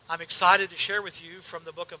I'm excited to share with you from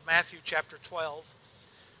the book of Matthew chapter 12,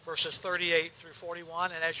 verses 38 through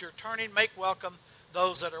 41. And as you're turning, make welcome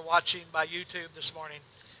those that are watching by YouTube this morning.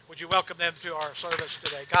 Would you welcome them to our service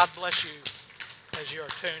today? God bless you as you are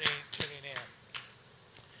tuning in.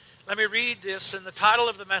 Let me read this in the title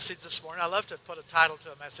of the message this morning. I love to put a title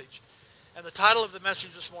to a message. And the title of the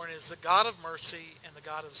message this morning is The God of Mercy and the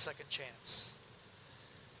God of Second Chance.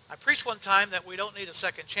 I preached one time that we don't need a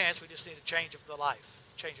second chance, we just need a change of the life,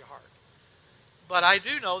 change of heart. But I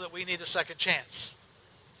do know that we need a second chance.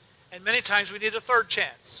 And many times we need a third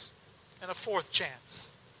chance and a fourth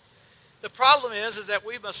chance. The problem is that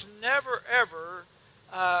we must never, ever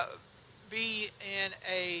be in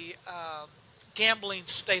a gambling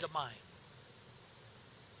state of mind.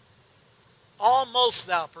 Almost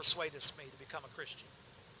thou persuadest me to become a Christian.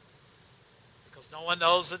 Because no one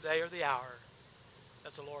knows the day or the hour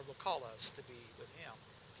that the Lord will call us to be with Him.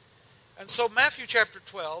 And so Matthew chapter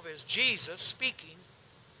 12 is Jesus speaking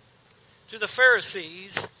to the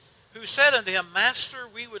Pharisees who said unto Him, Master,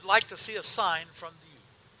 we would like to see a sign from you.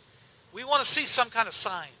 We want to see some kind of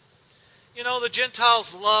sign. You know, the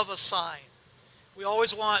Gentiles love a sign. We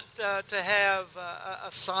always want to have a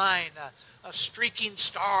sign, a streaking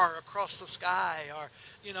star across the sky, or,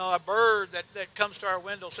 you know, a bird that comes to our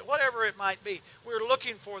window, so whatever it might be. We're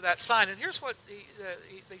looking for that sign. And here's what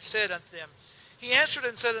they said unto them. He answered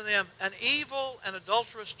and said unto them, An evil and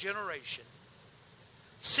adulterous generation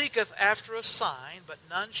seeketh after a sign, but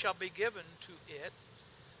none shall be given to it,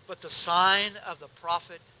 but the sign of the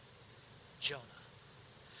prophet Jonah.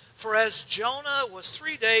 For as Jonah was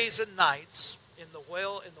 3 days and nights in the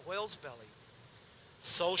whale's belly,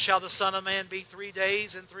 so shall the Son of Man be 3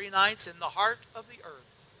 days and 3 nights in the heart of the earth.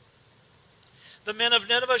 The men of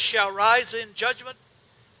Nineveh shall rise in judgment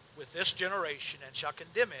with this generation, and shall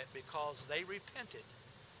condemn it, because they repented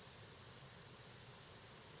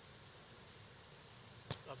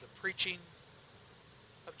of the preaching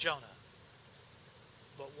of Jonah.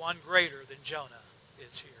 But one greater than Jonah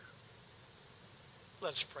is here.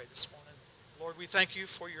 Let us pray this morning. Lord, we thank you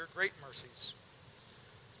for your great mercies.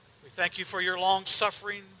 We thank you for your long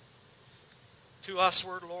suffering to us,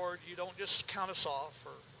 Lord. You don't just count us off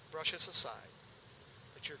or brush us aside,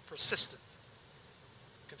 but you're persistent,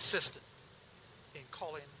 consistent in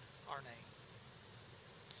calling our name.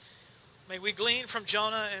 May we glean from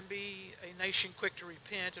Jonah and be a nation quick to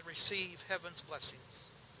repent and receive heaven's blessings.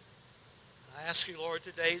 I ask you, Lord,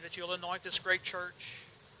 today that you'll anoint this great church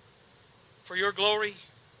for your glory.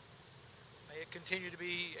 May it continue to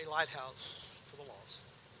be a lighthouse for the lost.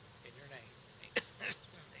 In your name, amen.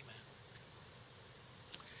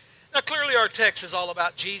 Now, clearly our text is all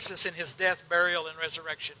about Jesus and his death, burial, and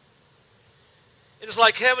resurrection. It is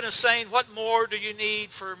like heaven is saying, what more do you need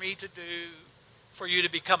for me to do for you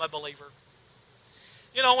to become a believer?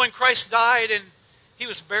 You know, when Christ died and he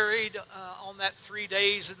was buried on that 3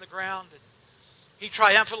 days in the ground, and he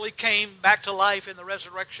triumphantly came back to life in the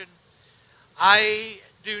resurrection, I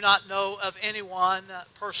do not know of anyone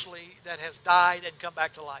personally that has died and come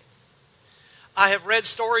back to life. I have read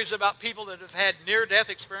stories about people that have had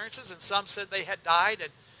near-death experiences, and some said they had died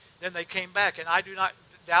and then they came back. And I do not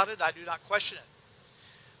doubt it. I do not question it.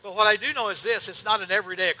 But what I do know is this: it's not an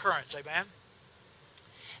everyday occurrence, amen?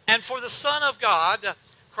 And for the Son of God,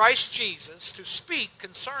 Christ Jesus, to speak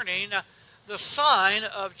concerning the sign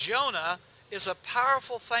of Jonah is a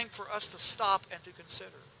powerful thing for us to stop and to consider.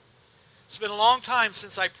 It's been a long time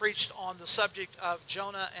since I preached on the subject of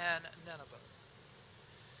Jonah and Nineveh.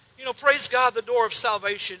 You know, praise God, the door of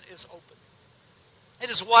salvation is open. It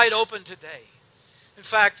is wide open today. In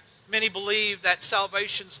fact, many believe that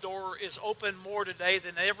salvation's door is open more today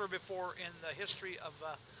than ever before in the history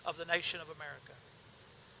of the nation of America.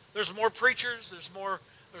 There's more preachers, there's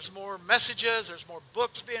more messages, there's more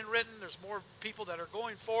books being written, there's more people that are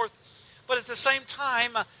going forth. But at the same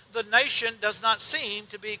time, the nation does not seem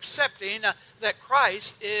to be accepting that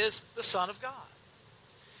Christ is the Son of God.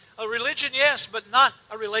 A religion, yes, but not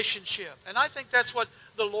a relationship. And I think that's what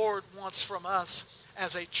the Lord wants from us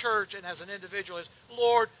as a church and as an individual is,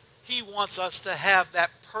 Lord, He wants us to have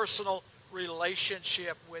that personal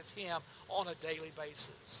relationship with Him on a daily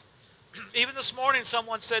basis. Even this morning,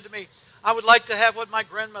 someone said to me, I would like to have what my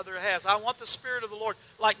grandmother has. I want the Spirit of the Lord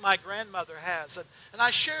like my grandmother has. And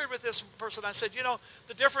I shared with this person, I said, you know,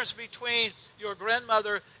 the difference between your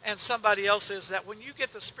grandmother and somebody else is that when you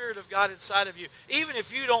get the Spirit of God inside of you, even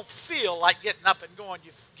if you don't feel like getting up and going,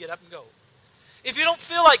 you get up and go. If you don't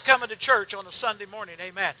feel like coming to church on a Sunday morning,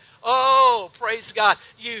 amen. Oh, praise God.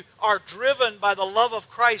 You are driven by the love of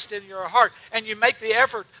Christ in your heart, and you make the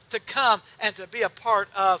effort to come and to be a part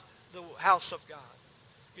of the house of God.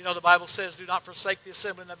 You know, the Bible says, do not forsake the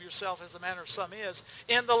assembling of yourself as the manner of some is,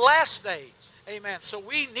 in the last days. Amen. So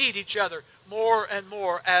we need each other more and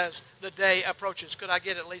more as the day approaches. Could I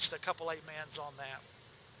get at least a couple amens on that?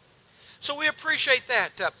 So we appreciate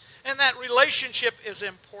that. And that relationship is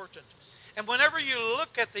important. And whenever you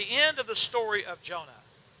look at the end of the story of Jonah,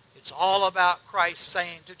 it's all about Christ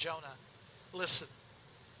saying to Jonah, listen,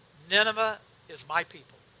 Nineveh is my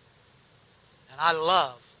people. And I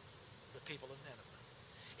love the people of Nineveh.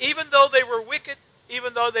 Even though they were wicked,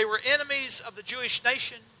 even though they were enemies of the Jewish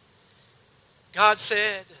nation, God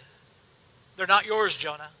said, they're not yours,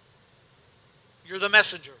 Jonah. You're the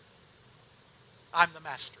messenger. I'm the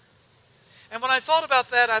master. And when I thought about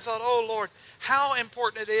that, I thought, oh Lord, how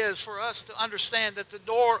important it is for us to understand that the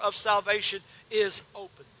door of salvation is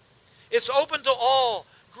open. It's open to all.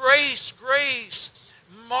 Grace, grace,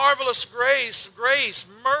 marvelous grace, grace,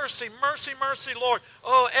 mercy, mercy, mercy, Lord.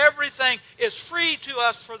 Oh, everything is free to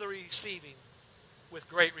us for the receiving with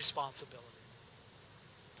great responsibility.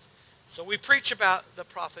 So we preach about the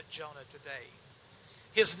prophet Jonah today.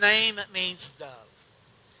 His name means dove.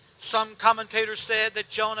 Some commentators said that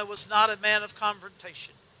Jonah was not a man of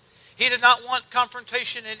confrontation. He did not want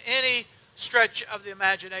confrontation in any stretch of the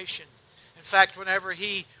imagination. In fact, whenever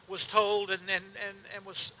he was told and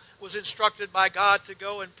was instructed by God to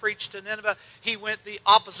go and preach to Nineveh, he went the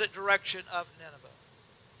opposite direction of Nineveh.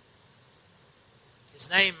 His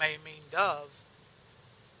name may mean dove,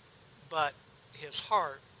 but his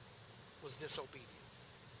heart was disobedient.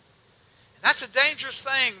 And that's a dangerous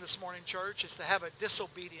thing this morning, church, is to have a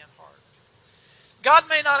disobedient heart. God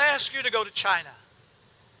may not ask you to go to China.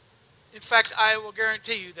 In fact, I will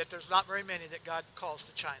guarantee you that there's not very many that God calls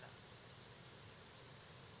to China.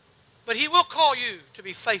 But He will call you to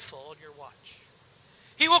be faithful on your watch.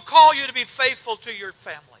 He will call you to be faithful to your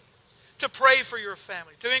family, to pray for your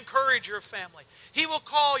family, to encourage your family. He will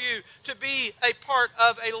call you to be a part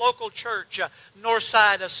of a local church,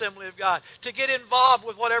 Northside Assembly of God, to get involved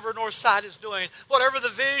with whatever Northside is doing, whatever the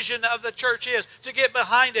vision of the church is, to get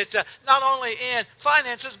behind it, not only in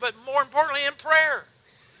finances, but more importantly in prayer.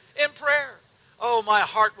 In prayer. Oh, my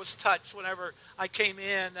heart was touched whenever I came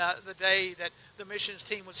in the day that the missions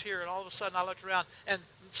team was here, and all of a sudden I looked around and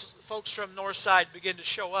folks from Northside began to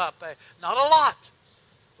show up. Not a lot.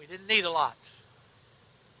 We didn't need a lot.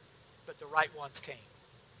 But the right ones came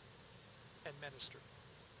and ministered.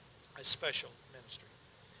 A special ministry.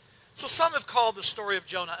 So some have called the story of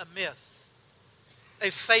Jonah a myth, a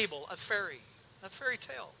fable, a fairy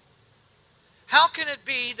tale. How can it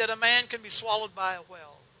be that a man can be swallowed by a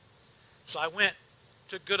whale? So I went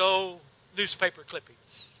to good old newspaper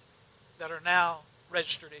clippings that are now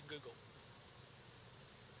registered in Google.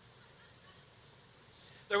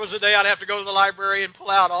 There was a day I'd have to go to the library and pull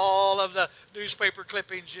out all of the newspaper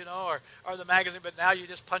clippings, or the magazine, but now you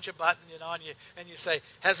just punch a button, and you say,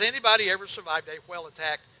 has anybody ever survived a whale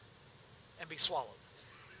attack and be swallowed?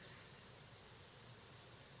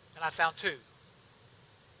 And I found two.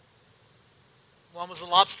 One was a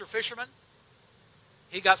lobster fisherman.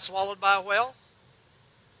 He got swallowed by a whale,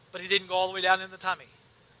 but he didn't go all the way down in the tummy.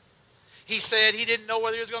 He said he didn't know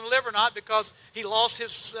whether he was going to live or not because he lost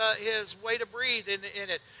his way to breathe in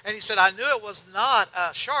it. And he said, I knew it was not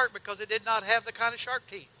a shark because it did not have the kind of shark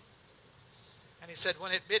teeth. And he said,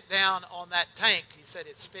 when it bit down on that tank, he said,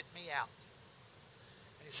 it spit me out.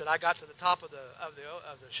 And he said, I got to the top of the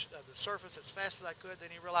surface as fast as I could. Then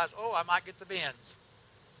he realized, I might get the bends.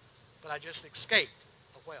 But I just escaped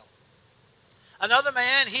a whale. Another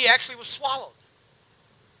man, he actually was swallowed.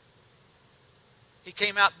 He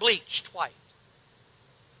came out bleached white.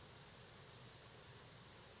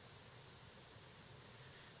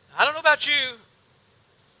 I don't know about you,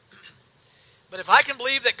 but if I can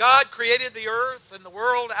believe that God created the earth and the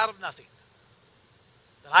world out of nothing,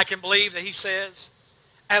 then I can believe that He says,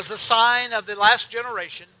 as the sign of the last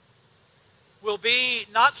generation, will be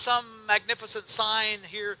not some magnificent sign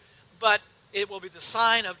here, but it will be the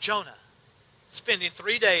sign of Jonah, spending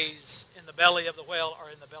 3 days in the belly of the whale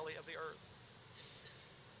or in the belly of the earth.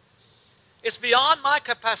 It's beyond my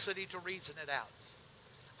capacity to reason it out.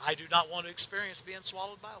 I do not want to experience being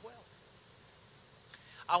swallowed by a whale.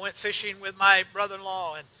 I went fishing with my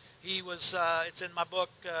brother-in-law, and he was, it's in my book,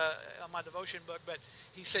 my devotion book, but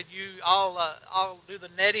he said, I'll do the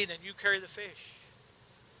netting and you carry the fish.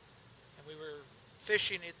 And we were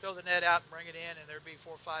fishing, he'd throw the net out and bring it in, and there'd be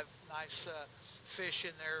 4 or 5 nice fish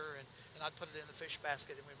in there, and I'd put it in the fish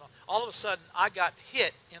basket. And all of a sudden, I got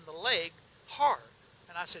hit in the leg hard.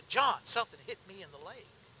 And I said, John, something hit me in the leg.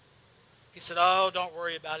 He said, oh, don't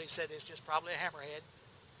worry about it. He said, it's just probably a hammerhead.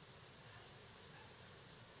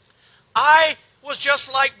 I was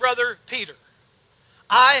just like Brother Peter.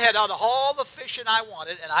 I had done all the fishing I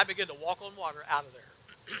wanted, and I began to walk on water out of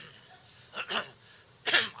there.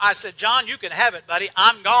 I said, John, you can have it, buddy.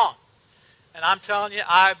 I'm gone. And I'm telling you,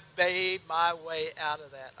 I made my way out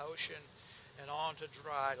of that ocean and onto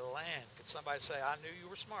dry land. Could somebody say, I knew you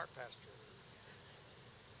were smart, Pastor?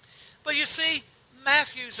 But you see,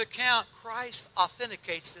 Matthew's account, Christ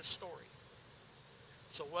authenticates this story.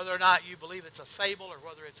 So whether or not you believe it's a fable or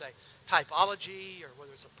whether it's a typology or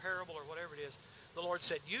whether it's a parable or whatever it is, the Lord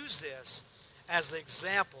said, use this as the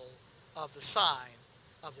example of the sign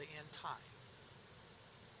of the end time.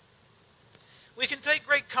 We can take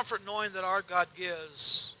great comfort knowing that our God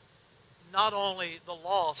gives not only the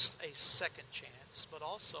lost a second chance, but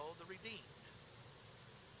also the redeemed.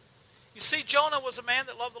 You see, Jonah was a man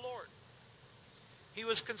that loved the Lord. He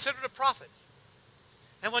was considered a prophet.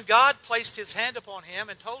 And when God placed his hand upon him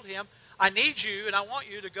and told him, I need you and I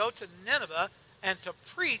want you to go to Nineveh and to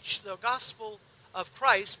preach the gospel of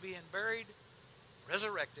Christ being buried,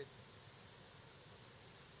 resurrected,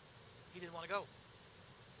 he didn't want to go.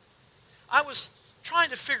 I was trying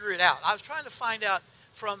to figure it out. I was trying to find out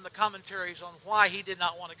from the commentaries on why he did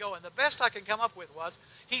not want to go. And the best I can come up with was,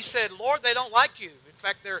 he said, Lord, they don't like you. In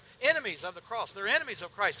fact, they're enemies of the cross. They're enemies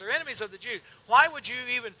of Christ. They're enemies of the Jews. Why would you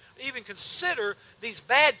even consider these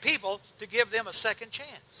bad people to give them a second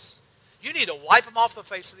chance? You need to wipe them off the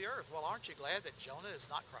face of the earth. Well, aren't you glad that Jonah is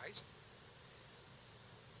not Christ?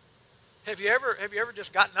 Have you ever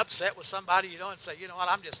just gotten upset with somebody, and say, you know what,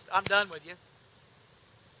 I'm done with you.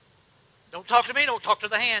 Don't talk to me, don't talk to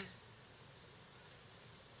the hand.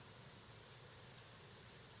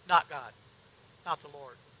 Not God, not the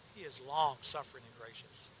Lord. He is long-suffering and gracious.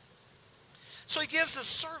 So he gives the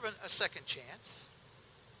servant a second chance,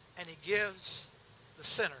 and he gives the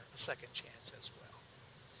sinner a second chance as well.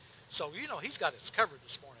 So, he's got us covered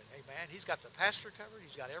this morning, amen. He's got the pastor covered.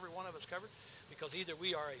 He's got every one of us covered, because either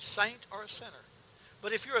we are a saint or a sinner.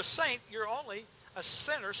 But if you're a saint, you're only a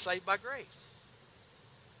sinner saved by grace.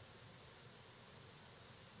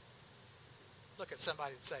 Look at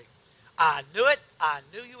somebody and say, I knew it. I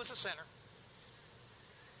knew you was a sinner.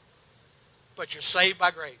 But you're saved by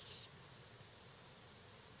grace.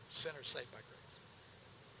 Sinners saved by grace.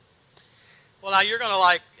 Well, now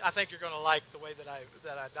I think you're going to like the way that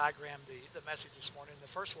I diagrammed the message this morning. The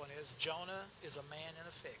first one is, Jonah is a man in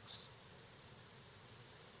a fix.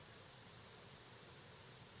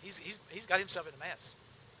 He's got himself in a mess.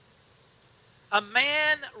 A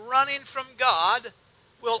man running from God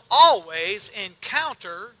will always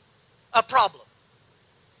encounter a problem.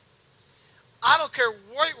 I don't care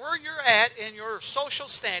where you're at in your social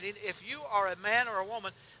standing, if you are a man or a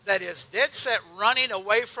woman that is dead set running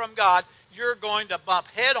away from God, you're going to bump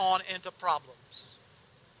head on into problems.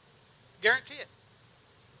 Guarantee it.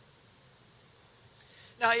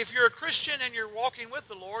 Now, if you're a Christian and you're walking with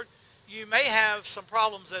the Lord, you may have some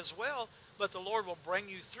problems as well, but the Lord will bring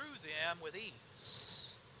you through them with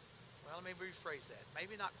ease. Well, let me rephrase that.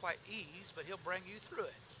 Maybe not quite ease, but he'll bring you through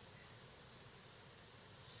it.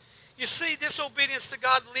 You see, disobedience to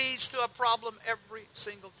God leads to a problem every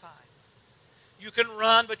single time. You can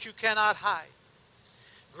run, but you cannot hide.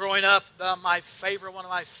 Growing up, one of my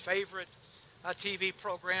favorite TV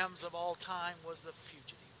programs of all time was The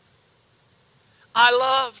Fugitive. I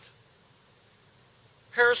loved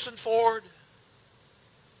Harrison Ford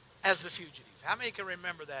as the fugitive. How many can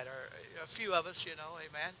remember that? Or a few of us,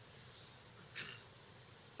 amen.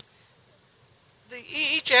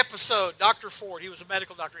 Each episode, Dr. Ford, he was a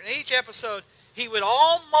medical doctor, in each episode, he would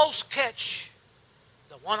almost catch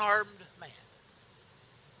the one-armed man.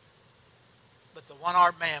 But the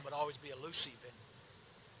one-armed man would always be elusive,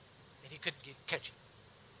 and he couldn't catch him.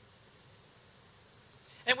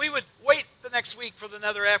 And we would wait the next week for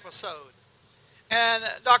another episode. And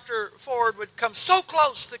Dr. Ford would come so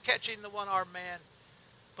close to catching the one-armed man,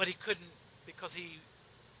 but he couldn't because he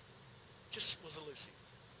just was elusive.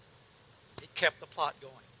 It kept the plot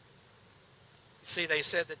going. You see, they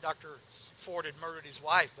said that Dr. Ford had murdered his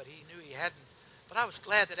wife, but he knew he hadn't. But I was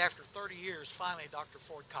glad that after 30 years, finally Dr.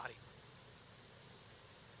 Ford caught him.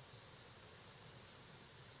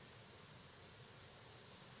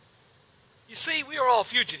 You see, we are all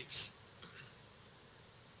fugitives.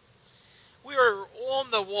 We are on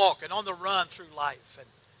the walk and on the run through life. And,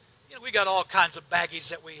 we got all kinds of baggage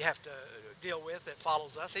that we have to deal with that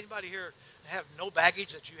follows us. Anybody here have no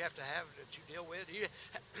baggage that you have that you deal with? Do you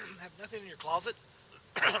have nothing in your closet?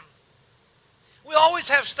 We always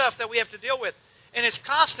have stuff that we have to deal with. And it's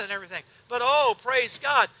constant and everything. But praise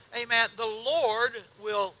God. Amen. The Lord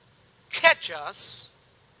will catch us,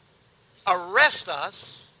 arrest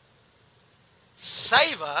us,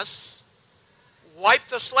 save us, wipe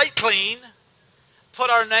the slate clean, put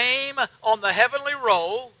our name on the heavenly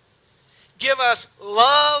roll, give us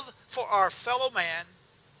love for our fellow man,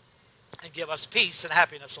 and give us peace and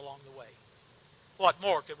happiness along the way. What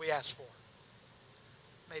more could we ask for?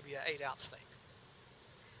 Maybe an 8-ounce steak.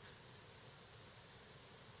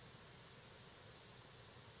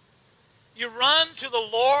 You run to the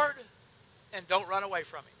Lord and don't run away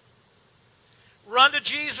from Him. Run to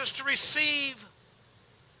Jesus to receive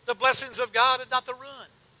the blessings of God and not the ruin.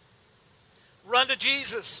 Run to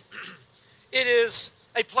Jesus. It is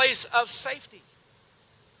a place of safety.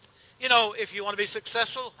 You know, if you want to be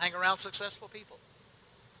successful, hang around successful people.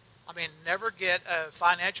 I mean, never get a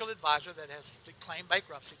financial advisor that has declared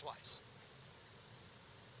bankruptcy twice.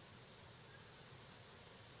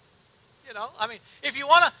 You know, I mean, if you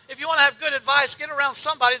want to have good advice, get around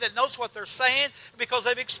somebody that knows what they're saying because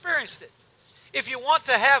they've experienced it. If you want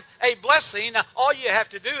to have a blessing, all you have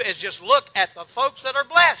to do is just look at the folks that are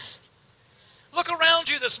blessed. Look around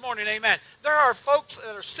you this morning, amen. There are folks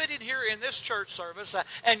that are sitting here in this church service,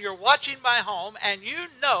 and you're watching by home, and you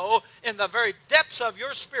know in the very depths of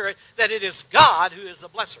your spirit that it is God who is the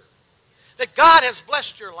blesser. That God has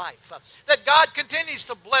blessed your life. That God continues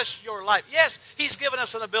to bless your life. Yes, He's given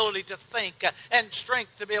us an ability to think and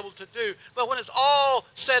strength to be able to do. But when it's all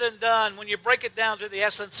said and done, when you break it down to the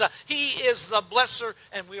essence, He is the blesser,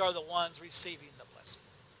 and we are the ones receiving the blessing.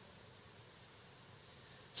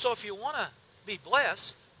 So if you want to be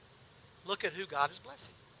blessed, look at who God is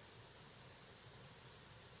blessing.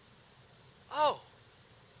 Oh,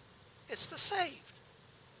 it's the saved.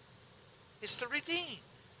 It's the redeemed.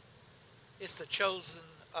 It's the chosen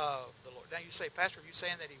of the Lord. Now you say, Pastor, are you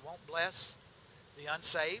saying that He won't bless the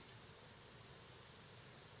unsaved?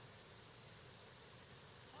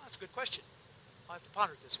 Well, that's a good question. I'll have to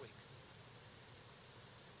ponder it this week.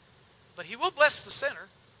 But He will bless the sinner,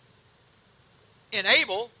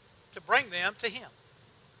 enable to bring them to Him.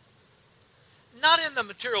 Not in the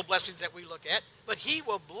material blessings that we look at, but He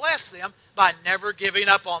will bless them by never giving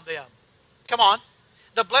up on them. Come on.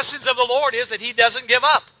 The blessings of the Lord is that He doesn't give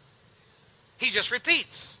up. He just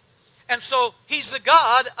repeats. And so He's the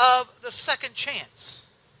God of the second chance.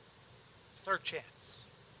 Third chance.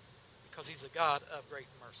 Because He's the God of great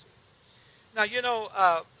mercy. Now, you know,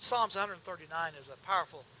 Psalms 139 is a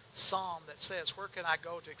powerful psalm that says, where can I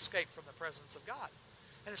go to escape from the presence of God?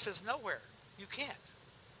 And it says, nowhere. You can't.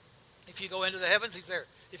 If you go into the heavens, He's there.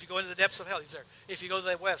 If you go into the depths of hell, He's there. If you go to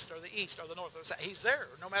the west or the east or the north or the south, He's there.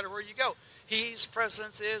 No matter where you go. His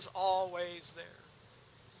presence is always there.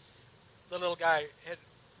 The little guy had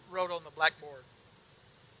wrote on the blackboard,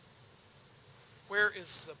 where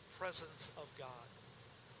is the presence of God?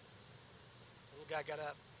 The little guy got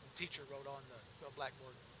up, and the teacher wrote on the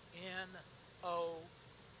blackboard, N-O-W-H-E-R-E.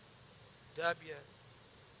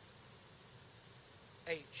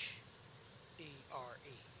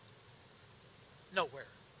 Nowhere.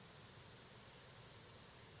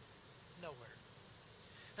 Nowhere.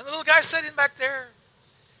 And the little guy sitting back there,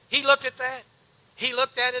 he looked at that. He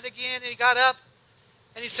looked at it again, and he got up,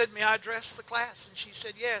 and he said, may I address the class? And she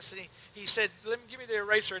said, yes. And he said, give me the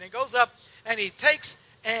eraser. And he goes up, and he takes,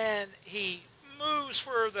 and he moves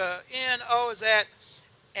where the N-O is at,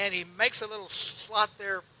 and he makes a little slot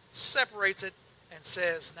there, separates it, and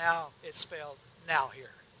says, now it's spelled now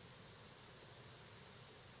here.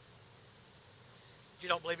 If you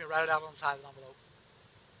don't believe me, write it out on the tithe envelope.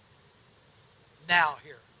 Now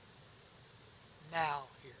here. Now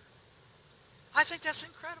here. I think that's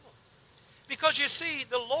incredible. Because you see,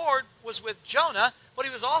 the Lord was with Jonah, but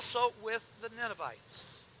He was also with the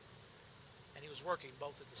Ninevites. And He was working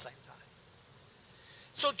both at the same time.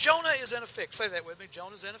 So Jonah is in a fix. Say that with me.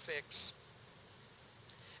 Jonah's in a fix.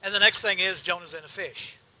 And the next thing is Jonah's in a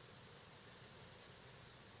fish.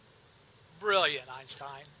 Brilliant,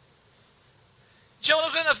 Einstein.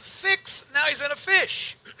 Jonah's in a fix. Now he's in a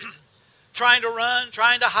fish. Trying to run,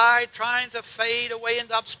 trying to hide, trying to fade away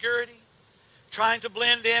into obscurity, trying to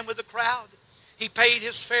blend in with the crowd. He paid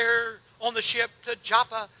his fare on the ship to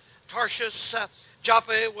Joppa, Tarshish.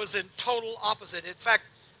 Joppa was in total opposite. In fact,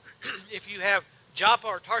 if you have Joppa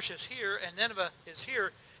or Tarshish here and Nineveh is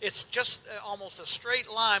here, it's just almost a straight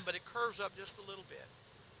line, but it curves up just a little bit.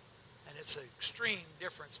 And it's an extreme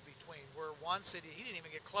difference between where one city, he didn't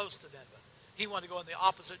even get close to Nineveh. He wanted to go in the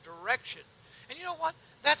opposite direction. And you know what?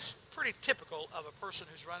 That's pretty typical of a person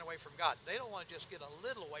who's run away from God. They don't want to just get a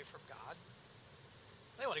little away from God.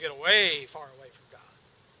 They want to get way far away from God.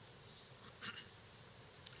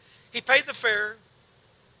 He paid the fare,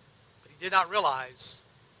 but he did not realize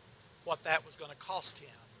what that was going to cost him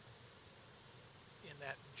in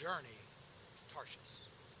that journey to Tarshish.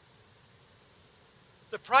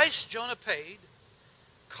 The price Jonah paid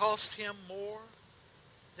cost him more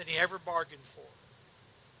than he ever bargained for.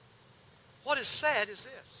 What is sad is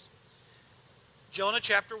this. Jonah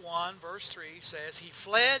chapter 1, verse 3 says, he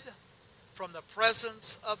fled from the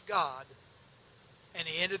presence of God, and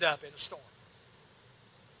he ended up in a storm.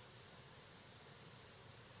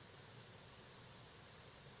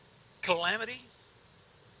 Calamity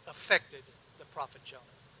affected the prophet Jonah.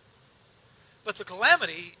 But the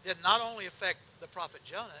calamity did not only affect the prophet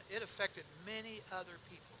Jonah, it affected many other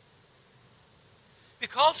people.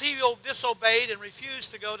 Because he disobeyed and refused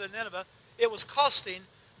to go to Nineveh, it was costing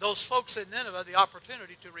those folks in Nineveh the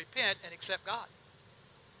opportunity to repent and accept God.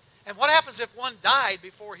 And what happens if one died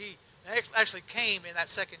before he actually came in that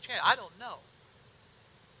second chance? I don't know.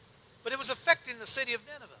 But it was affecting the city of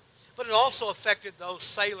Nineveh. But it also affected those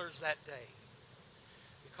sailors that day.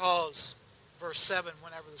 Because, verse 7,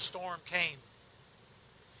 whenever the storm came,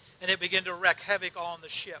 and it began to wreak havoc on the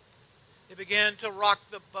ship, it began to rock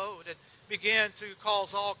the boat, and began to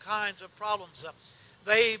cause all kinds of problems.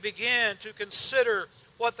 They began to consider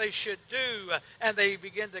what they should do, and they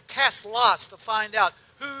began to cast lots to find out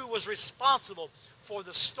who was responsible for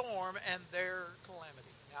the storm and their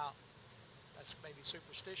calamity. Now, that's maybe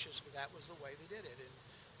superstitious, but that was the way they did it.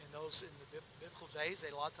 In the biblical days,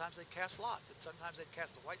 a lot of times they cast lots, and sometimes they'd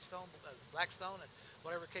cast a white stone, black stone, and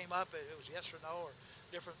whatever came up, it was yes or no, or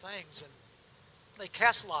different things. And they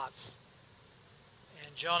cast lots.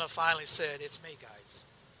 And Jonah finally said, it's me, guys.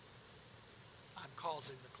 I'm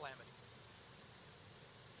causing the calamity.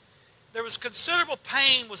 There was considerable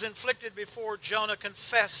pain was inflicted before Jonah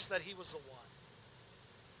confessed that he was the one.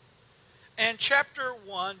 And chapter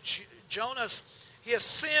 1, his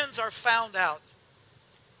sins are found out.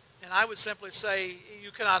 And I would simply say,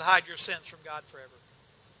 you cannot hide your sins from God forever.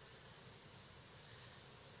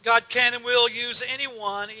 God can and will use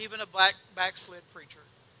anyone, even a backslid preacher.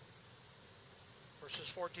 Verses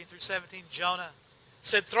 14 through 17, Jonah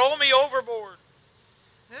said, throw me overboard.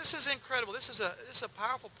 And this is incredible. This is a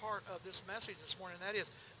powerful part of this message this morning, and that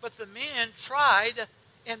is, but the men tried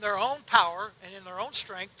in their own power and in their own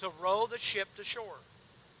strength to row the ship to shore.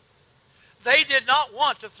 They did not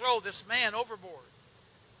want to throw this man overboard.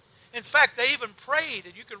 In fact, they even prayed,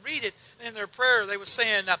 and you can read it in their prayer. They were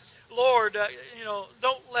saying, Lord,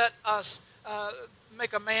 don't let us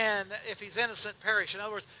make a man, if he's innocent, perish. In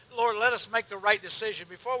other words, Lord, let us make the right decision.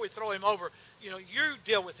 Before we throw him over, you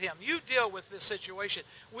deal with him. You deal with this situation.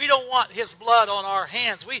 We don't want his blood on our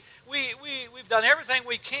hands. We've done everything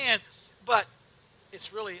we can, but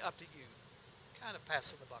it's really up to you. Kind of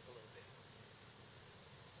passing the buck a little bit.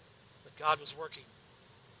 But God was working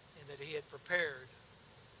in that he had prepared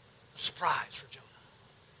a surprise for Jonah.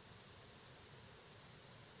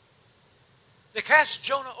 They cast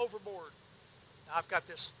Jonah overboard. Now I've got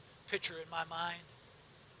this picture in my mind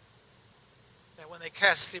that when they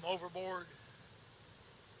cast him overboard,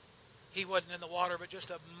 he wasn't in the water but just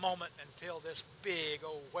a moment until this big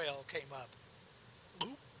old whale came up.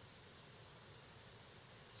 Boop.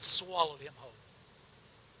 Swallowed him whole.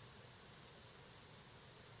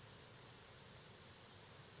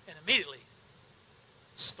 And immediately,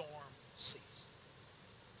 storm ceased.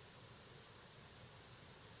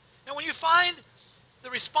 Now when you find the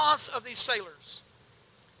response of these sailors,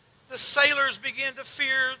 the sailors begin to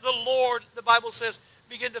fear the Lord, the Bible says,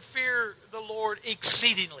 begin to fear the Lord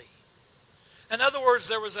exceedingly. In other words,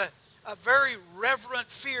 there was a very reverent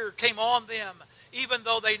fear came on them, even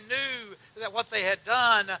though they knew that what they had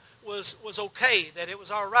done was okay, that it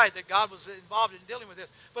was all right, that God was involved in dealing with this.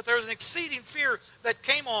 But there was an exceeding fear that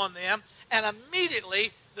came on them, and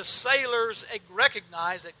immediately the sailors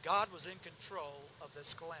recognized that God was in control of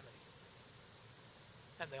this calamity.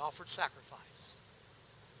 And they offered sacrifice.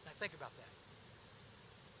 Now think about that.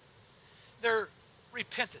 They're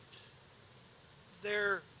repentant.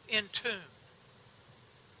 They're in tune.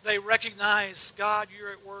 They recognize, God, you're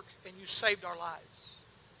at work and you saved our lives.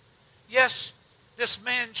 Yes, this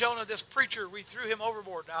man, Jonah, this preacher, we threw him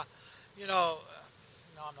overboard. Now, no,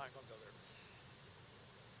 I'm not going to go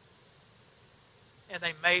there. And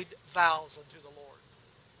they made vows unto the Lord.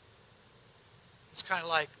 It's kind of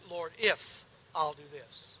like, Lord, if I'll do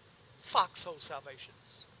this. Foxhole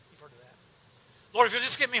salvations. You've heard of that. Lord, if you'll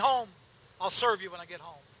just get me home, I'll serve you when I get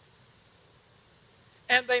home.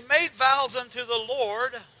 And they made vows unto the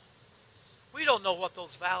Lord. We don't know what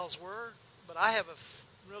those vows were, but I have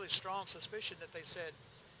a really strong suspicion that they said,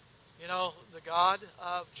 the God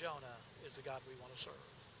of Jonah is the God we want to serve.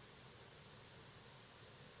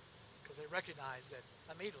 Because they recognized that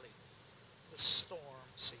immediately the storm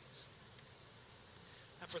ceased.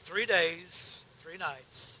 And for 3 days, 3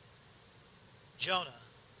 nights, Jonah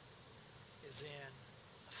is in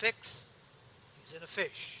a fix. He's in a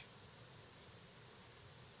fish.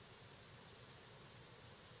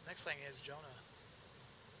 Next thing is Jonah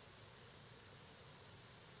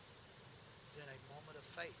is in a moment of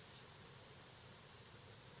faith.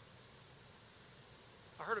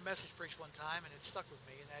 I heard a message preached one time, and it stuck with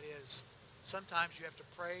me, and that is, sometimes you have to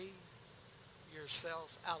pray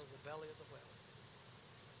yourself out of the belly of the whale.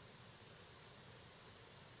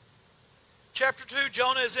 Chapter 2,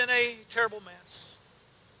 Jonah is in a terrible mess.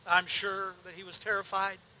 I'm sure that he was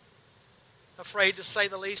terrified, afraid to say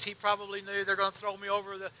the least. He probably knew they're going to throw me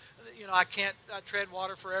over the, I can't tread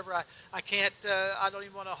water forever. I can't, I don't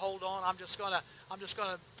even want to hold on. I'm just going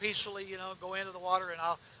to peacefully, go into the water, and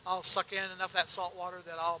I'll suck in enough of that salt water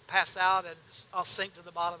that I'll pass out and I'll sink to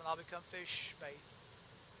the bottom and I'll become fish bait.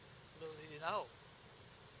 Little did he know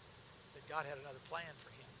that God had another plan for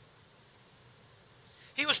him.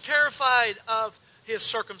 He was terrified of his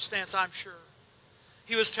circumstance, I'm sure.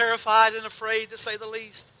 He was terrified and afraid, to say the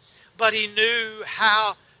least. But he knew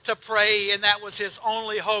how to pray, and that was his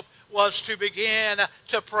only hope, was to begin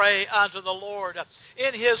to pray unto the Lord.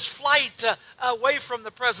 In his flight away from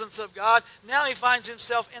the presence of God, now he finds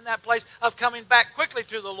himself in that place of coming back quickly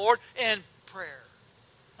to the Lord in prayer.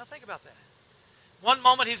 Now think about that. One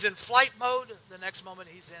moment he's in flight mode, the next moment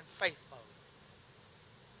he's in faith mode.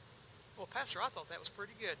 Well, Pastor, I thought that was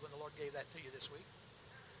pretty good when the Lord gave that to you this week.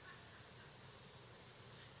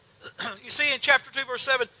 You see, in chapter 2, verse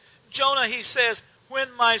 7, Jonah, he says, when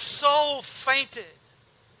my soul fainted,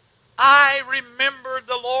 I remembered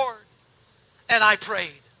the Lord, and I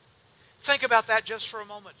prayed. Think about that just for a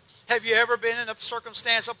moment. Have you ever been in a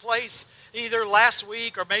circumstance, a place, either last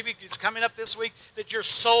week or maybe it's coming up this week, that your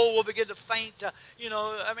soul will begin to faint?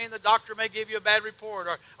 The doctor may give you a bad report,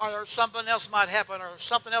 or something else might happen,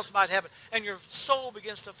 and your soul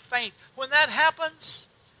begins to faint. When that happens,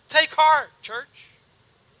 take heart, church.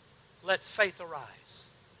 Let faith arise.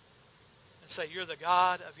 And say, you're the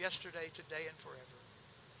God of yesterday, today, and forever.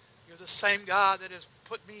 You're the same God that has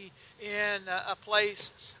put me in a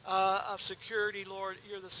place of security, Lord.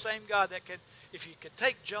 You're the same God that can, if you can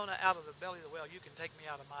take Jonah out of the belly of the whale, you can take me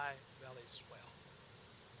out of my belly as well.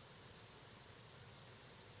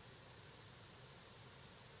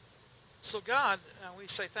 So God, we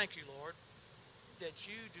say thank you, Lord, that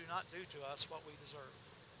you do not do to us what we deserve.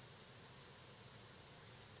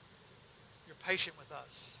 You're patient with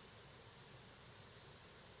us.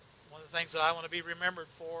 One of the things that I want to be remembered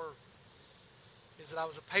for is that I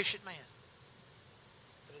was a patient man,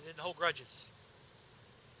 that I didn't hold grudges.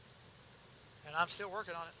 And I'm still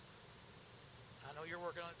working on it. I know you're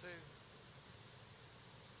working on it too.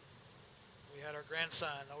 We had our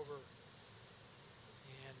grandson over,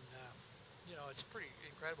 and it's pretty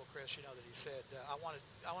incredible, Chris, that he said, I want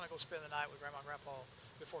to go spend the night with Grandma and Grandpa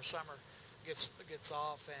before summer gets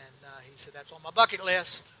off, and he said, that's on my bucket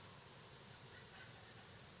list.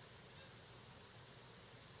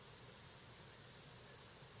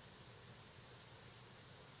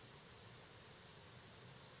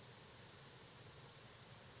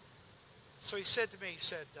 So he said to me, he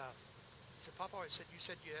said, Papa, you said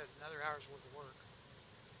you had another hour's worth of work.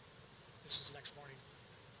 This was the next morning.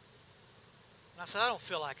 And I said, I don't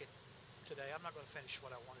feel like it today. I'm not going to finish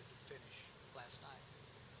what I wanted to finish last night.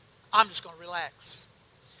 I'm just going to relax.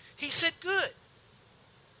 He said, good.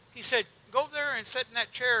 He said, go over there and sit in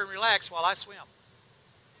that chair and relax while I swim.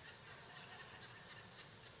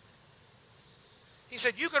 He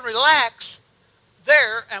said, you can relax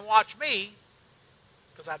there and watch me,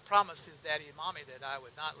 because I'd promised his daddy and mommy that I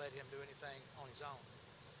would not let him do anything on his own.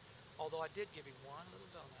 Although I did give him one little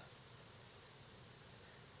donut.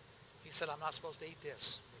 He said, I'm not supposed to eat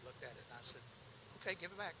this. We looked at it, and I said, okay,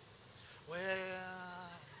 give it back. Well,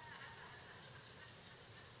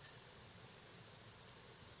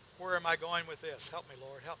 where am I going with this? Help me,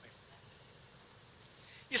 Lord, help me.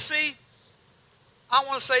 You see, I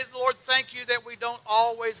want to say, Lord, thank you that we don't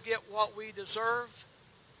always get what we deserve.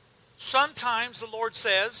 Sometimes the Lord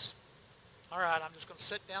says, all right, I'm just going to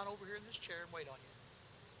sit down over here in this chair and wait on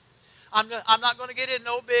you. I'm not going to get in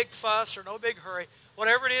no big fuss or no big hurry.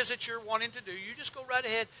 Whatever it is that you're wanting to do, you just go right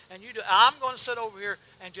ahead and you do. I'm going to sit over here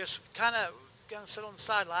and just kind of sit on the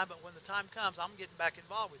sideline, but when the time comes, I'm getting back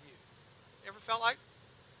involved with you. Ever felt like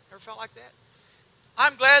that?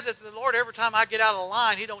 I'm glad that the Lord, every time I get out of the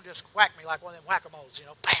line, he don't just whack me like one of them whack-a-moles,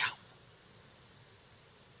 bam.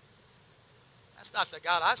 That's not the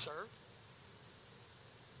God I serve.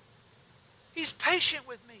 He's patient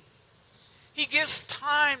with me. He gives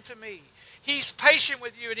time to me. He's patient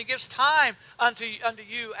with you, and he gives time unto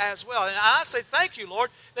you as well. And I say thank you, Lord,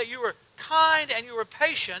 that you were kind and you were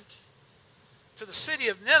patient to the city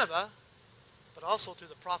of Nineveh, but also to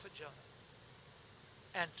the prophet Jonah.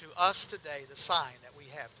 And to us today, the sign that we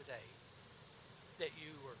have today, that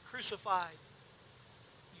you were crucified,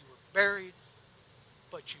 you were buried,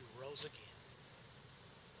 but you rose again.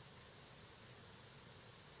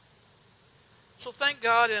 So thank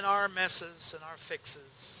God in our messes and our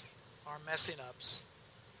fixes, our messing ups,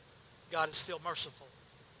 God is still merciful,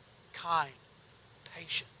 kind,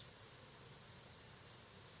 patient.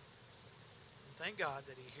 And thank God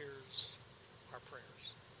that He hears our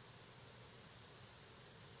prayers.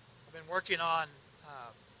 I've been working on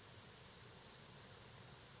a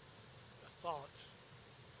thought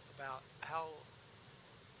about how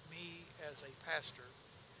me as a pastor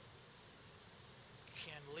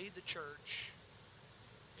can lead the church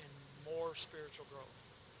in more spiritual growth.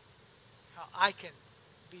 How I can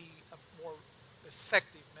be a more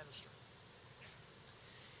effective minister.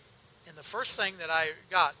 And the first thing that I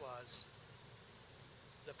got was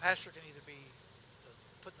the pastor can either be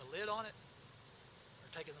putting the lid on it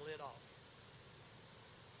or taking the lid off.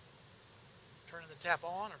 Turning the tap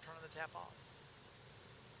on or turning the tap off.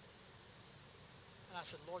 And I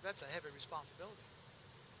said, Lord, that's a heavy responsibility.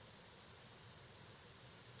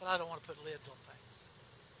 But I don't want to put lids on things.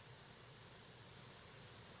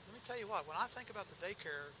 Let me tell you what, when I think about the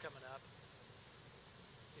daycare coming up,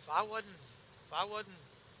 if I wasn't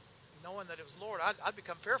knowing that it was Lord, I'd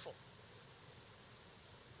become fearful.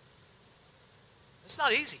 It's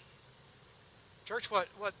not easy. Church, what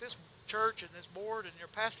this church and this board and your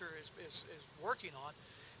pastor is working on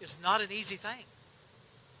is not an easy thing.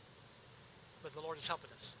 But the Lord is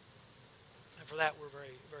helping us. And for that, we're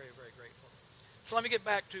very, very, very grateful. So let me get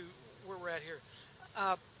back to where we're at here.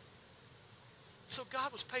 So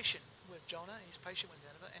God was patient with Jonah, and He's patient with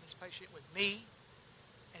Nineveh, and He's patient with me,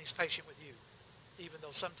 and He's patient with you, even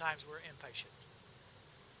though sometimes we're impatient.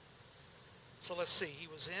 So let's see. He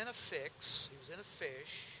was in a fix. He was in a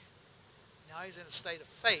fish. Now he's in a state of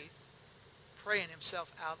faith, praying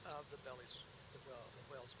himself out of the whale's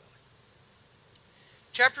belly.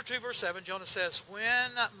 Chapter 2, verse 7, Jonah says,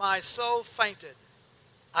 when my soul fainted,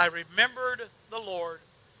 I remembered the Lord,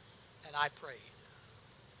 and I prayed.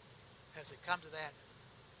 Has it come to that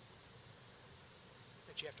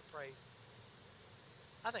you have to pray?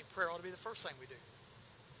 I think prayer ought to be the first thing we do.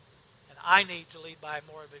 And I need to lead by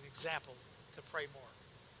more of an example to pray more.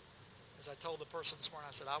 As I told the person this morning,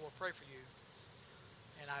 I said, I will pray for you.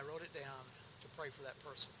 And I wrote it down to pray for that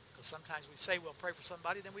person. Because sometimes we say we'll pray for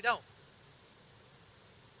somebody, then we don't.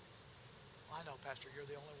 Well, I know, Pastor, you're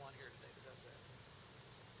the only one here today that does that.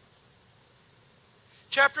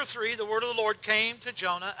 Chapter 3, the word of the Lord came to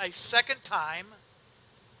Jonah a second time,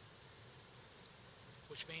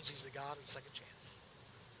 which means He's the God of the second chance.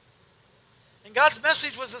 And God's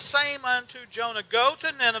message was the same unto Jonah. Go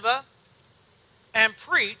to Nineveh and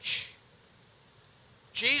preach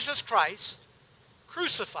Jesus Christ,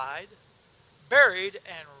 crucified, buried,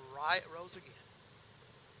 and rose again.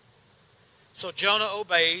 So Jonah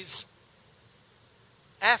obeys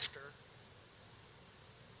after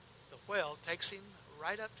the whale takes him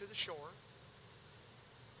right up to the shore.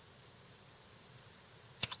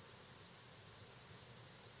 I'm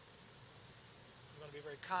going to be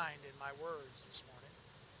very kind in my words this morning.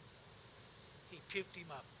 He puked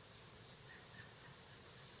him up.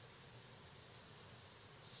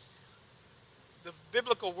 The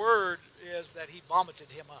biblical word is that he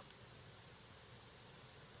vomited him up.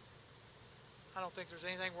 I don't think there's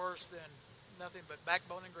anything worse than nothing but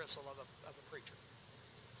backbone and gristle of a preacher.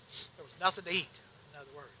 There was nothing to eat, in other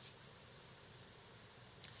words.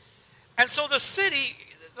 And so the city,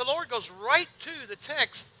 the Lord goes right to the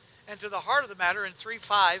text and to the heart of the matter in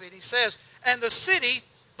 3:5, and He says, and the city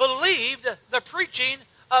believed the preaching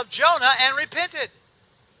of Jonah and repented.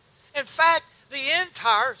 In fact, the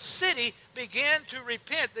entire city began to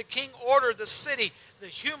repent. The king ordered the city, the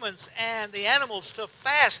humans and the animals, to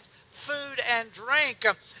fast food and drink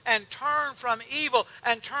and turn from evil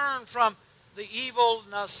and turn from the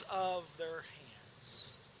evilness of their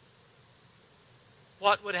hands.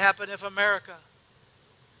 What would happen if America,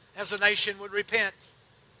 as a nation, would repent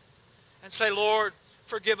and say, Lord,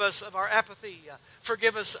 forgive us of our apathy.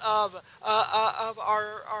 Forgive us of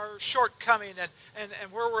our shortcoming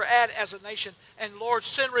and where we're at as a nation. And Lord,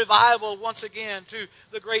 send revival once again to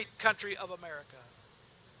the great country of America.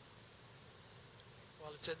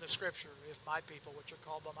 Well, it's in the Scripture. If my people, which are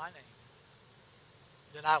called by my name,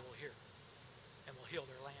 then I will hear and will heal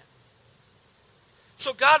their land.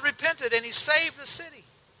 So God repented and He saved the city.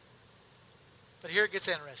 But here it gets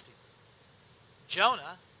interesting.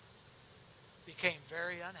 Jonah became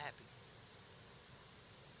very unhappy.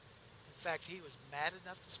 In fact, he was mad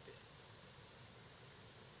enough to spit.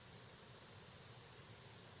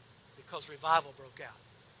 Because revival broke out.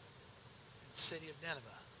 And the city of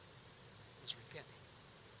Nineveh was repenting.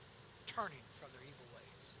 turning from their evil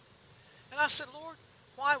ways. And I said, Lord,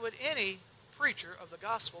 why would any preacher of the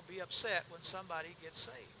gospel be upset when somebody gets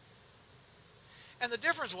saved? And the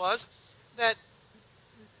difference was that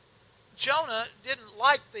Jonah didn't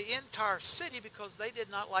like the entire city because they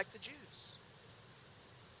did not like the Jews.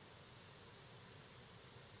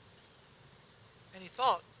 And he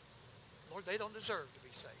thought, Lord, they don't deserve to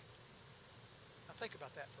be saved. Now think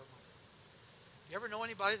about that for a moment. You ever know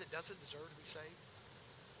anybody that doesn't deserve to be saved?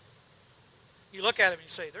 You look at him and you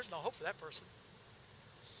say, there's no hope for that person.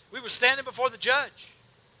 We were standing before the judge.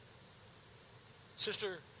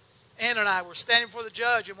 Sister Ann and I were standing before the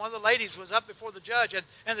judge, and one of the ladies was up before the judge,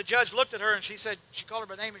 and the judge looked at her and she called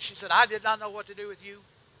her by name, and she said, I did not know what to do with you.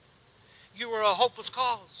 You were a hopeless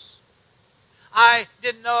cause. I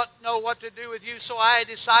did not know what to do with you, so I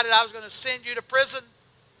decided I was going to send you to prison.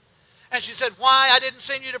 And she said, why I didn't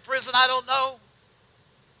send you to prison, I don't know.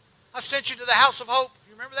 I sent you to the House of Hope.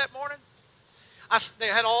 You remember that morning? They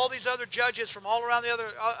had all these other judges from all around the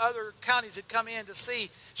other counties that come in to see.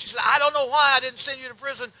 She said, I don't know why I didn't send you to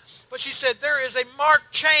prison. But she said, there is a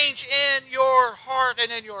marked change in your heart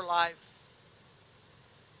and in your life.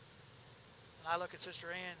 And I look at Sister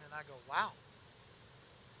Ann and I go, wow.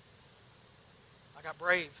 I got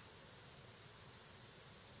brave.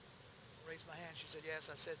 I raised my hand. She said, yes.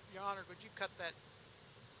 I said, Your Honor, could you cut that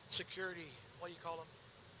security, what do you call them?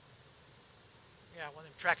 Yeah, one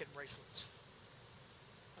of them tracking bracelets.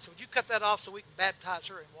 I said, would you cut that off so we can baptize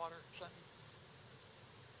her in water Sunday?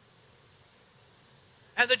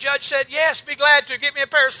 And the judge said, yes, be glad to. Give me a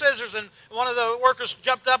pair of scissors. And one of the workers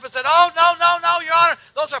jumped up and said, oh, no, Your Honor.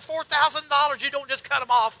 Those are $4,000. You don't just cut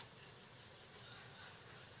them off.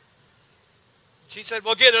 She said,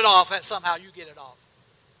 well, get it off. Somehow you get it off.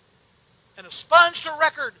 And a sponge to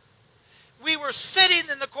record. We were sitting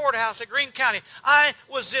in the courthouse at Greene County. I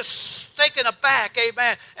was just taken aback,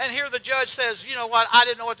 amen. And here the judge says, you know what, I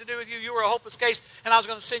didn't know what to do with you. You were a hopeless case, and I was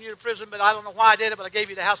going to send you to prison, but I don't know why I did it, but I gave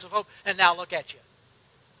you the House of Hope, and now look at you.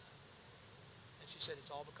 And she said, it's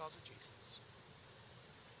all because of Jesus.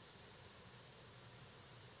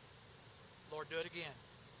 Lord, do it again.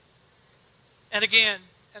 And again,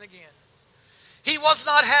 and again. He was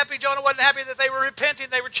not happy. Jonah wasn't happy that they were repenting.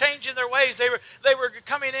 They were changing their ways. They were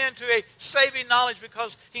coming into a saving knowledge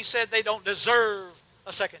because he said they don't deserve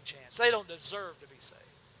a second chance. They don't deserve to be saved.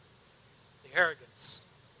 The arrogance.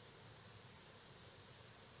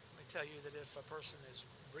 Let me tell you that if a person is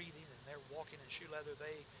breathing and they're walking in shoe leather,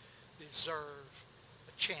 they deserve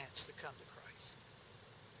a chance to come to Christ.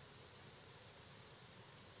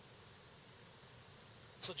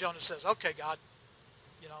 So Jonah says, okay, God,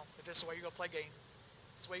 you know, if this is the way you're going to play game,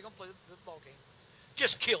 this is the way you're going to play the ball game,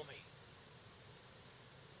 just kill me.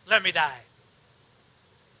 Let me die.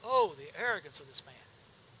 Oh, the arrogance of this man.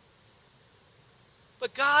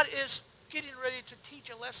 But God is getting ready to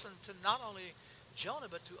teach a lesson to not only Jonah,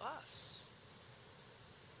 but to us.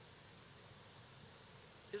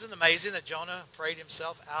 Isn't it amazing that Jonah prayed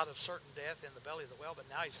himself out of certain death in the belly of the whale, but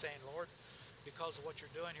now he's saying, Lord, because of what you're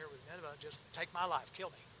doing here with Nineveh, just take my life, kill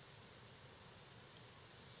me.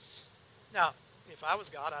 Now, if I was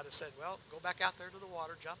God, I'd have said, well, go back out there to the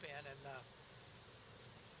water, jump in, and...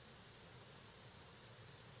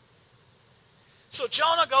 So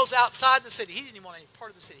Jonah goes outside the city. He didn't even want any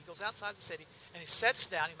part of the city. He goes outside the city, and he sits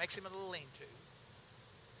down. He makes him a little lean-to.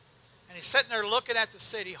 And he's sitting there looking at the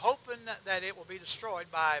city, hoping that it will be destroyed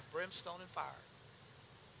by brimstone and fire.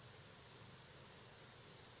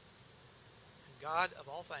 And God, of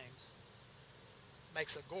all things,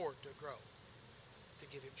 makes a gourd to grow to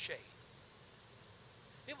give him shade.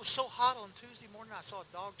 It was so hot on Tuesday morning, I saw a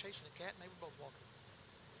dog chasing a cat, and they were both walking.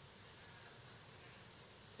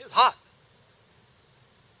 It was hot.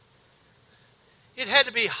 It had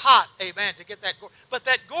to be hot, amen, to get that gourd. But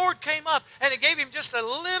that gourd came up, and it gave him just a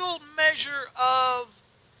little measure of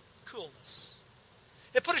coolness.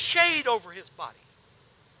 It put a shade over his body.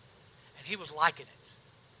 And he was liking it.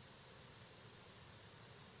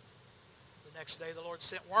 The next day, the Lord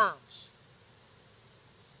sent worms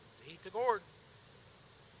to eat the gourd.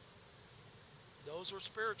 Those were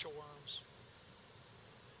spiritual worms.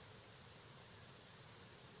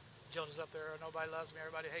 Jonah's up there, nobody loves me,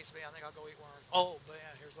 everybody hates me, I think I'll go eat worms. Oh, man,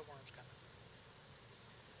 here's the worms coming.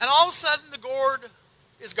 And all of a sudden, the gourd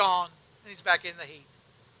is gone, and he's back in the heat.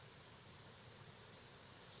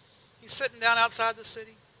 He's sitting down outside the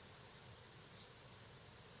city.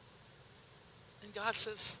 And God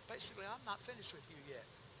says, basically, I'm not finished with you yet.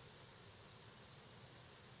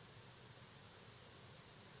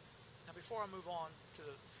 Now, before I move on to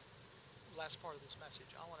the last part of this message,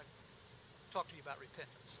 I want to talk to you about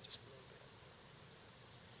repentance just a little bit.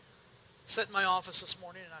 Sat in my office this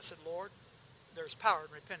morning and I said, Lord, there's power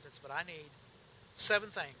in repentance, but I need 7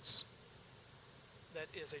 things that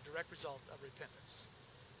is a direct result of repentance.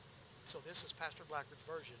 So this is Pastor Blackwood's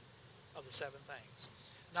version of the 7 things.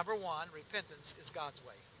 Number 1, repentance is God's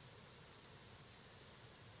way.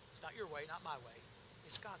 It's not your way, not my way.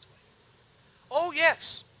 It's God's way. Oh,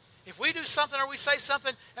 yes. If we do something or we say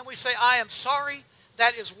something and we say, I am sorry,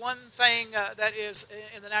 that is one thing that is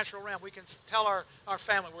in the natural realm. We can tell our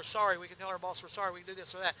family we're sorry. We can tell our boss we're sorry. We can do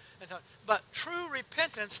this or that. But true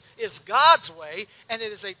repentance is God's way, and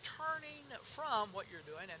it is a turning from what you're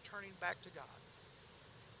doing and turning back to God.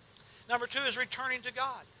 Number 2 is returning to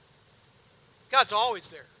God. God's always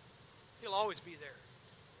there. He'll always be there.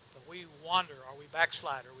 But we wander or we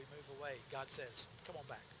backslide or we move away. God says, come on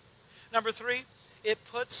back. Number 3, it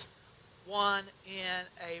puts one in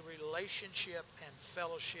a relationship and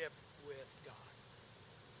fellowship with God.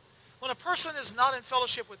 When a person is not in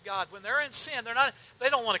fellowship with God, when they're in sin, they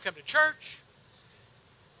don't want to come to church.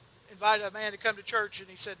 Invited a man to come to church, and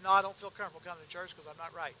he said, no, I don't feel comfortable coming to church because I'm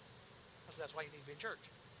not right. I said, that's why you need to be in church.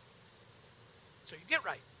 So you get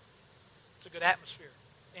right. It's a good atmosphere,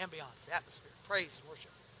 ambiance, the atmosphere, praise and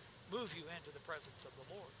worship. Move you into the presence of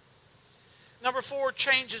the Lord. Number 4,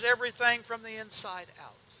 changes everything from the inside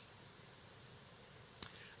out.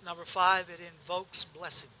 Number 5, it invokes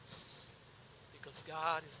blessings because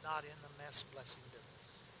God is not in the mess blessing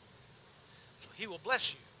business. So he will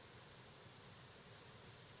bless you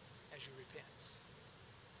as you repent.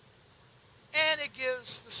 And it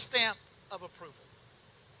gives the stamp of approval.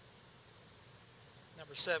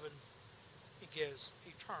 Number 7, it gives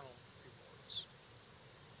eternal rewards.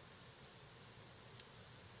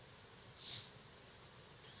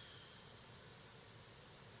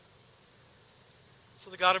 So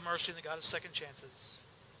the God of mercy and the God of second chances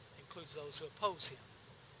includes those who oppose him.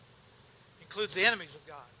 Includes the enemies of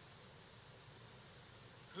God,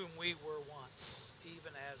 whom we were once,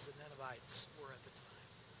 even as the Ninevites were at the time.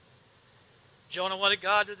 Jonah wanted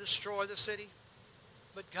God to destroy the city,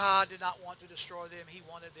 but God did not want to destroy them. He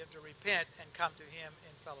wanted them to repent and come to him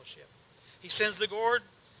in fellowship. He sends the gourd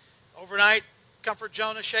overnight, comfort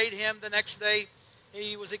Jonah, shade him. The next day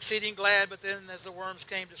he was exceeding glad, but then as the worms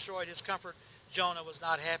came, destroyed his comfort. Jonah was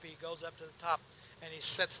not happy. He goes up to the top and he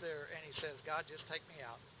sits there and he says, God, just take me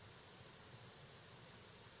out.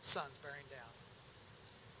 Sun's bearing down.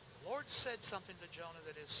 The Lord said something to Jonah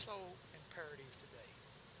that is so imperative today.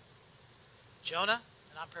 Jonah,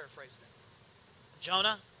 and I'm paraphrasing it.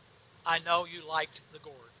 Jonah, I know you liked the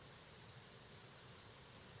gourd.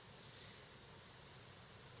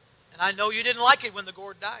 And I know you didn't like it when the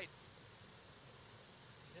gourd died.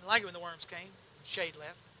 You didn't like it when the worms came and shade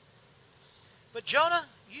left. But Jonah,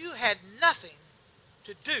 you had nothing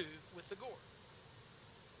to do with the gourd.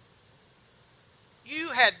 You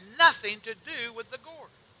had nothing to do with the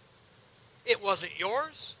gourd. It wasn't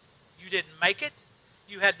yours. You didn't make it.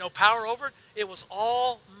 You had no power over it. It was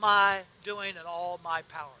all my doing and all my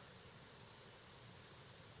power.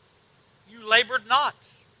 You labored not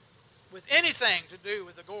with anything to do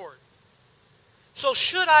with the gourd. So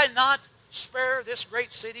should I not spare this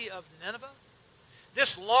great city of Nineveh?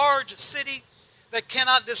 This large city that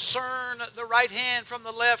cannot discern the right hand from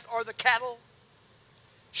the left or the cattle?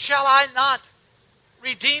 Shall I not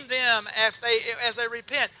redeem them as they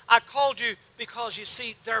repent? I called you because you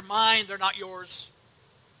see, they're mine, they're not yours.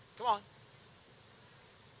 Come on.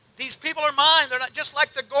 These people are mine. They're not, just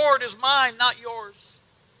like the gourd is mine, not yours.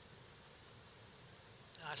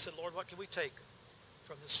 And I said, Lord, what can we take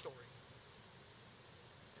from this story?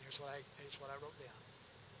 And here's what I wrote down.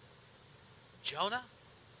 Jonah,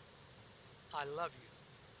 I love you.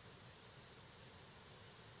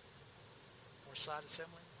 Northside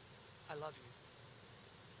Assembly, I love you.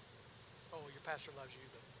 Oh, your pastor loves you,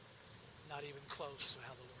 but not even close to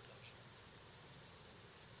how the Lord loves you.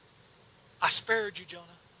 I spared you,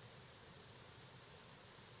 Jonah.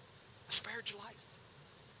 I spared your life.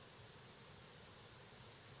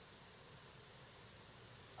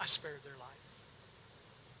 I spared their life.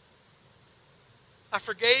 I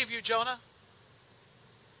forgave you, Jonah.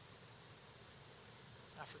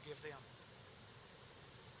 I forgive them.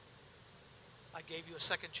 I gave you a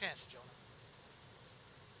second chance, Jonah.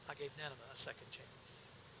 I gave Nineveh a second chance.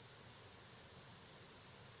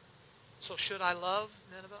 So should I love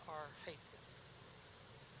Nineveh or hate them?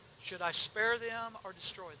 Should I spare them or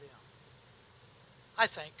destroy them? I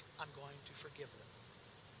think I'm going to forgive them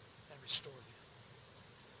and restore them.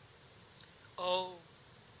 Oh,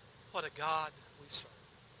 what a God we serve.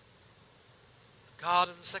 The God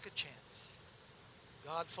of the second chance.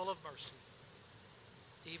 God full of mercy,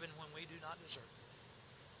 even when we do not deserve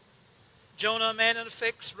it. Jonah, a man in a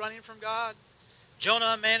fix, running from God.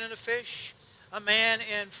 Jonah, a man in a fish. A man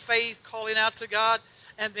in faith calling out to God.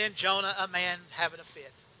 And then Jonah, a man having a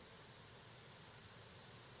fit.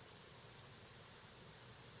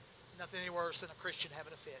 Nothing any worse than a Christian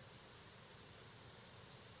having a fit.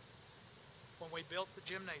 When we built the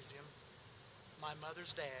gymnasium, my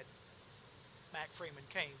mother's dad, Mac Freeman,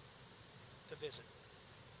 came to visit.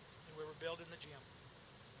 And we were building the gym.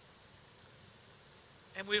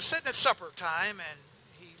 And we were sitting at supper time, and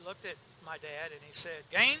he looked at my dad and he said,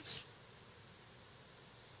 Gaines,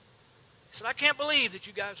 he said, I can't believe that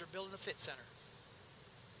you guys are building a fit center.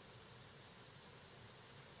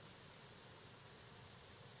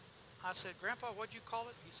 I said, Grandpa, what'd you call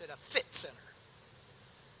it? He said, a fit center.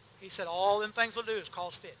 He said, all them things will do is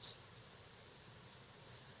cause fits.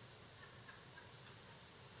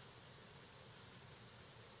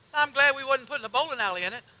 I'm glad we wasn't putting a bowling alley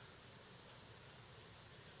in it.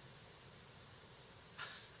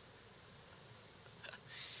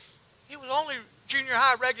 It was only junior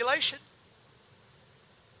high regulation.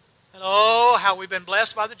 And oh, how we've been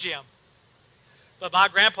blessed by the gym. But my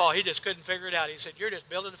grandpa, he just couldn't figure it out. He said, you're just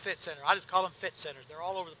building a fit center. I just call them fit centers. They're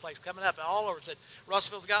all over the place, coming up and all over. He said,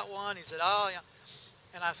 Russellville's got one. He said, oh, yeah.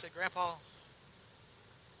 And I said, Grandpa,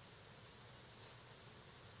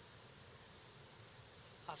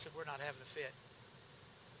 I said, we're not having a fit.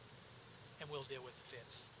 And we'll deal with the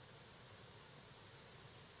fits.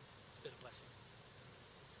 It's been a blessing.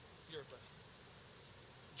 You're a blessing.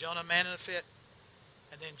 Jonah, man in a fit.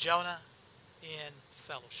 And then Jonah in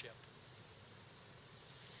fellowship.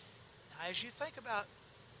 Now, as you think about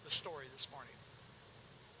the story this morning,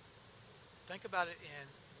 think about it in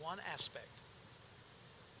one aspect.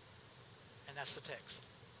 And that's the text.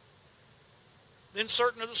 Then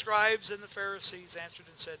certain of the scribes and the Pharisees answered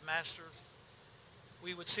and said, Master,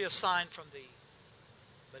 we would see a sign from thee.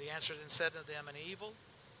 But he answered and said to them, an evil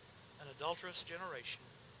and adulterous generation.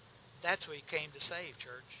 That's who he came to save,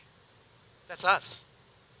 church. That's us.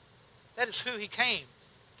 That is who he came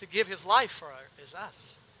to give his life for, is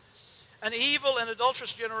us. An evil and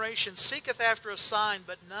adulterous generation seeketh after a sign,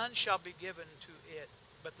 but none shall be given to it,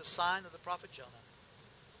 but the sign of the prophet Jonah.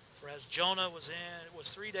 For as Jonah was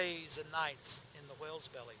 3 days and nights in the whale's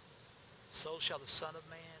belly, so shall the Son of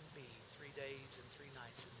Man be 3 days and 3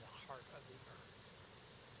 nights in the heart of the earth.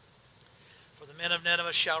 For the men of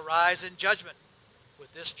Nineveh shall rise in judgment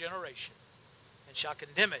with this generation, and shall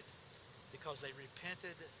condemn it, because they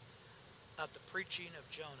repented of the preaching of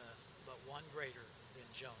Jonah, but one greater than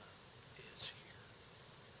Jonah is here.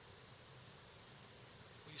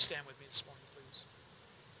 Will you stand with me this morning, please?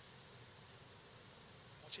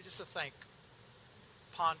 I want you just to think,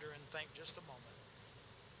 ponder and think just a moment.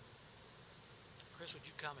 Chris, would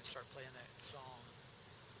you come and start playing that song?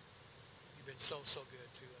 You've been so good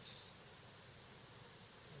to us.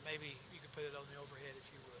 And maybe you could put it on the overhead if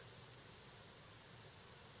you would.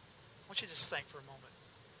 I want you to just think for a moment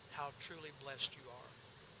how truly blessed you are.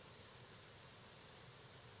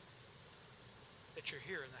 That you're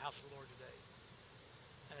here in the house of the Lord today.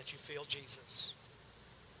 And that you feel Jesus.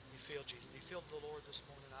 You feel Jesus. You feel the Lord this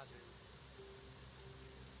morning? I do.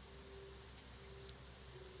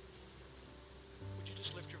 Would you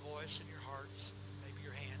just lift your voice and your hearts, maybe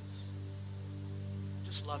your hands.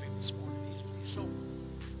 Just love him this morning. He's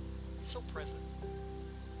so present.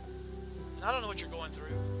 And I don't know what you're going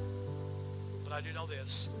through, but I do know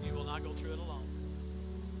this. You will not go through it alone.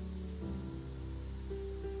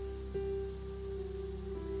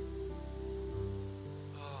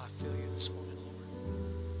 Oh, I feel you this morning,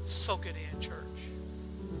 Lord. Soak it in, church.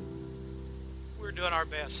 We're doing our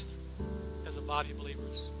best as a body of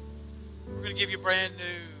believers. We're going to give you brand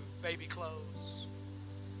new baby clothes.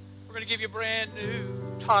 We're going to give you brand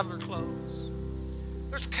new toddler clothes.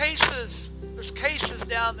 There's cases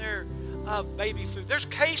down there of baby food. There's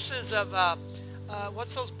cases of,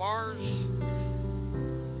 what's those bars?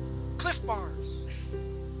 Cliff bars.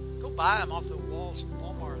 Go buy them off the walls in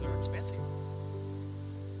Walmart. They're expensive.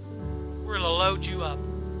 We're going to load you up.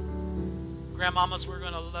 Grandmamas, we're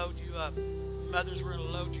going to load you up. Mothers, we're going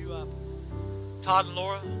to load you up. Todd and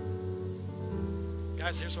Laura,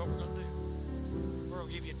 guys, here's what we're going to do. We're going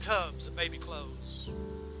to give you tubs of baby clothes.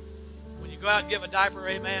 When you go out and give a diaper,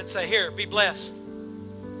 amen, say, here, be blessed.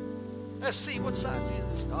 Let's see what size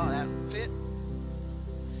is this. Oh, that will fit.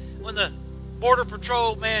 When the Border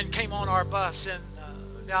Patrol man came on our bus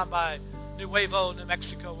down by Nuevo, New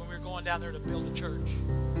Mexico, when we were going down there to build a church.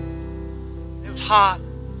 It was hot,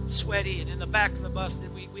 sweaty, and in the back of the bus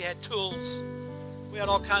we had tools. We had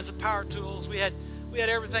all kinds of power tools. We had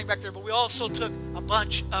everything back there, but we also took a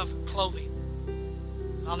bunch of clothing.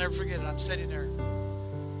 And I'll never forget it. I'm sitting there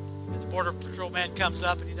in the Border Patrol man comes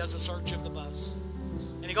up and he does a search of the bus.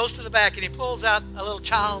 And he goes to the back and he pulls out a little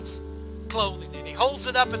child's clothing and he holds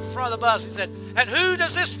it up in front of the bus. He said, "And who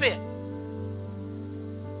does this fit?"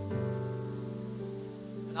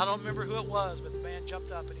 And I don't remember who it was, but the man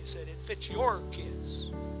jumped up and he said, "It fits your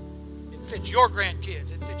kids. It fits your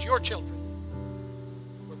grandkids. It fits your children.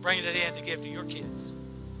 We're bringing it in to give to your kids."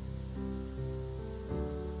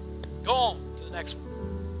 Go on to the next one.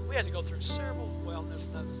 We had to go through several. Well, that's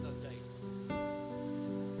another day.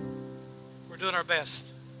 We're doing our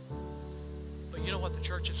best. But you know what the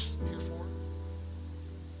church is here for?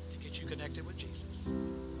 To get you connected with Jesus.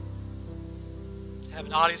 To have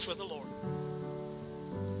an audience with the Lord.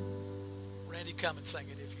 Randy, come and sing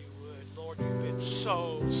it if you would. Lord, you've been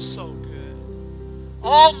so, so good.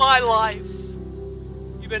 All my life,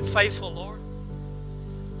 you've been faithful, Lord.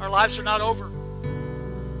 Our lives are not over.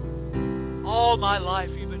 All my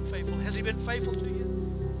life, you've been faithful. Has he been faithful to you?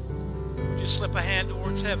 Would you slip a hand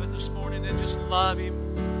towards heaven this morning and just love him?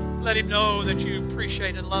 Let him know that you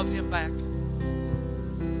appreciate and love him back.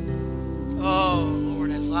 Oh, Lord,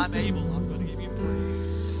 as I'm able, I'm going to give you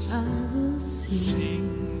praise. I will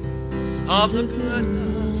Sing of the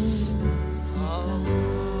goodness of God.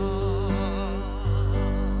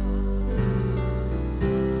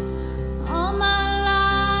 All my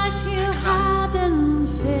life you have been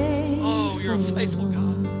faithful. Oh, you're a faithful God.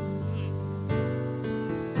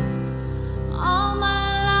 All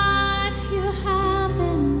my life you have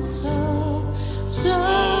been so, so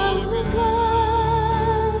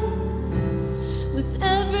good. With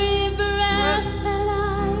every breath that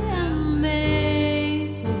I am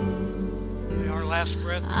able, May our last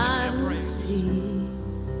breath be I in will praise. see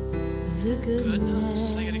the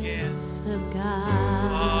goodness Sing it again. of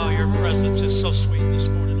God. Oh, your presence is so sweet this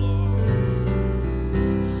morning, Lord.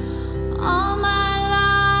 All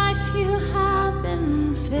my life you have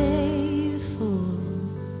been faithful.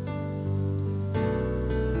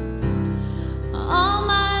 All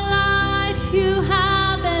my life you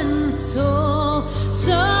have been so,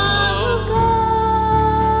 so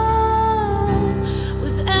good.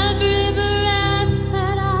 With every breath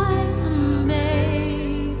that I am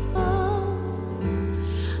able,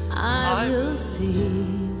 I will sing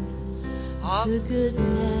the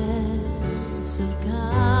goodness of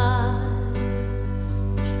God.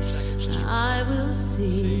 Just a second, sister. I will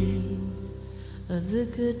sing of the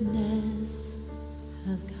goodness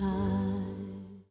of God.